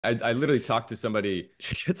I literally talked to somebody,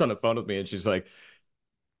 she gets on the phone with me and she's like,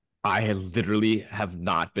 I literally have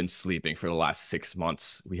not been sleeping for the last 6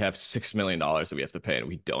 months. We have $6 million that we have to pay and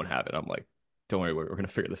we don't have it. I'm like, don't worry, we're going to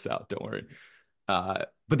figure this out. Don't worry. But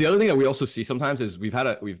the other thing that we also see sometimes is we've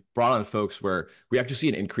brought on folks where we actually see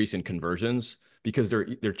an increase in conversions because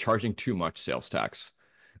they're charging too much sales tax.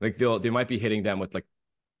 Like they might be hitting them with like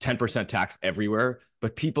 10% tax everywhere,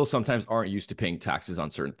 but people sometimes aren't used to paying taxes on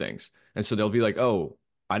certain things. And so they'll be like, "Oh,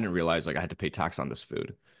 I didn't realize like I had to pay tax on this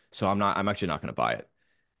food. So I'm actually not going to buy it."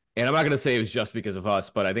 And I'm not going to say it was just because of us,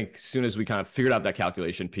 but I think as soon as we kind of figured out that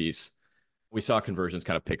calculation piece, we saw conversions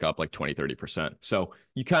kind of pick up like 20, 30%. So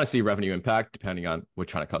you kind of see revenue impact depending on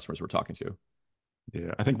which kind of customers we're talking to.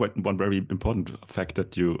 Yeah, I think one very important fact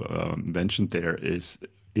that you mentioned there is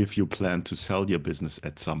if you plan to sell your business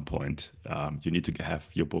at some point, you need to have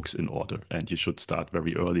your books in order, and you should start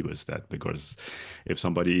very early with that because if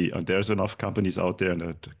somebody, and there's enough companies out there,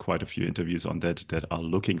 and quite a few interviews on that that are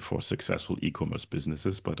looking for successful e-commerce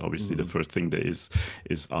businesses, but obviously the Mm-hmm. first thing there is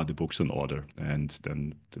are the books in order, and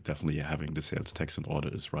then definitely having the sales tax in order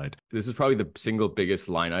is right. This is probably the single biggest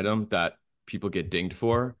line item that people get dinged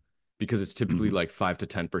for because it's typically Mhm. like 5 to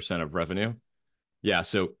 10% of revenue. Yeah.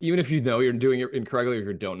 So even if you know you're doing it incorrectly, or if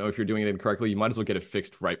you don't know if you're doing it incorrectly, you might as well get it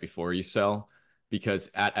fixed right before you sell because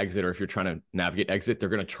at exit, or if you're trying to navigate exit, they're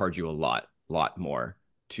going to charge you a lot more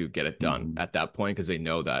to get it done Mhm. at that point because they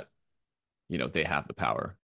know that, they have the power.